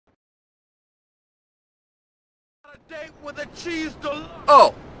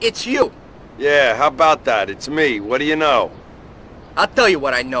Oh, it's you. Yeah, how about that? It's me. What do you know? I'll tell you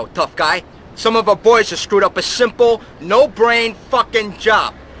what I know, tough guy. Some of our boys have screwed up a simple, no-brain fucking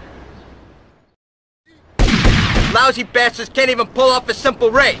job. Lousy bastards can't even pull off a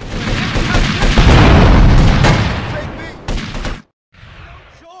simple raid.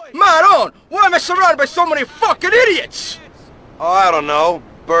 Maron, why am I surrounded by so many fucking idiots? Oh, I don't know.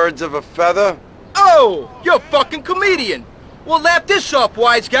 Birds of a feather? Oh, you're a fucking comedian. Well, laugh this off,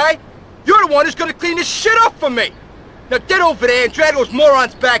 wise guy. You're the one who's gonna clean this shit up for me. Now get over there and drag those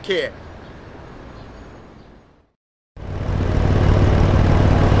morons back here.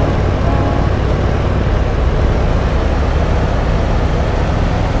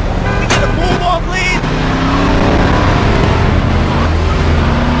 We gonna move on, please?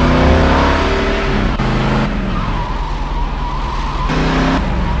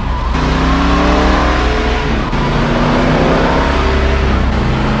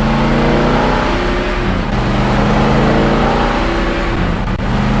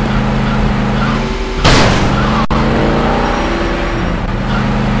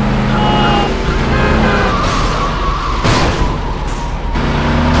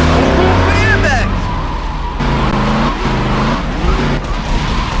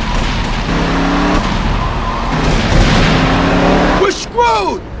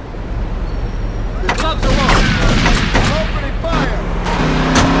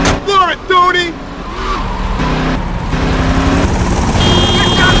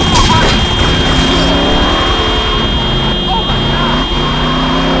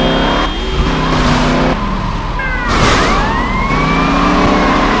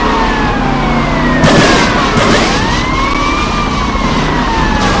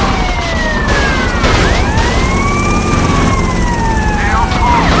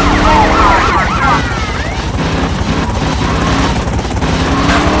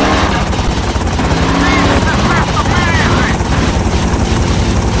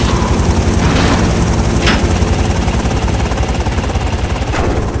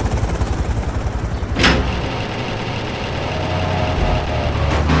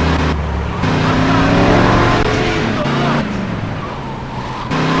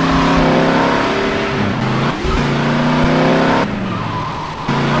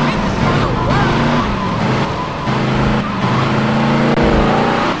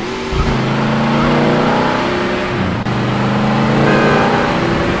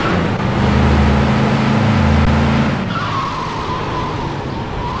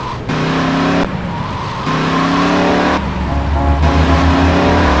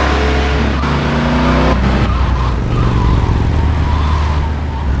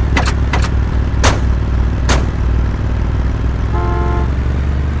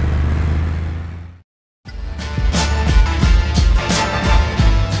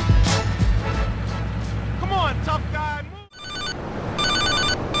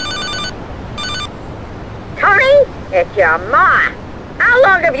 It's your ma. How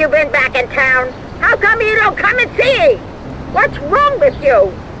long have you been back in town? How come you don't come and see? What's wrong with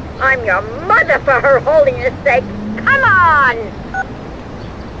you? I'm your mother, for her holiness sake. Come on!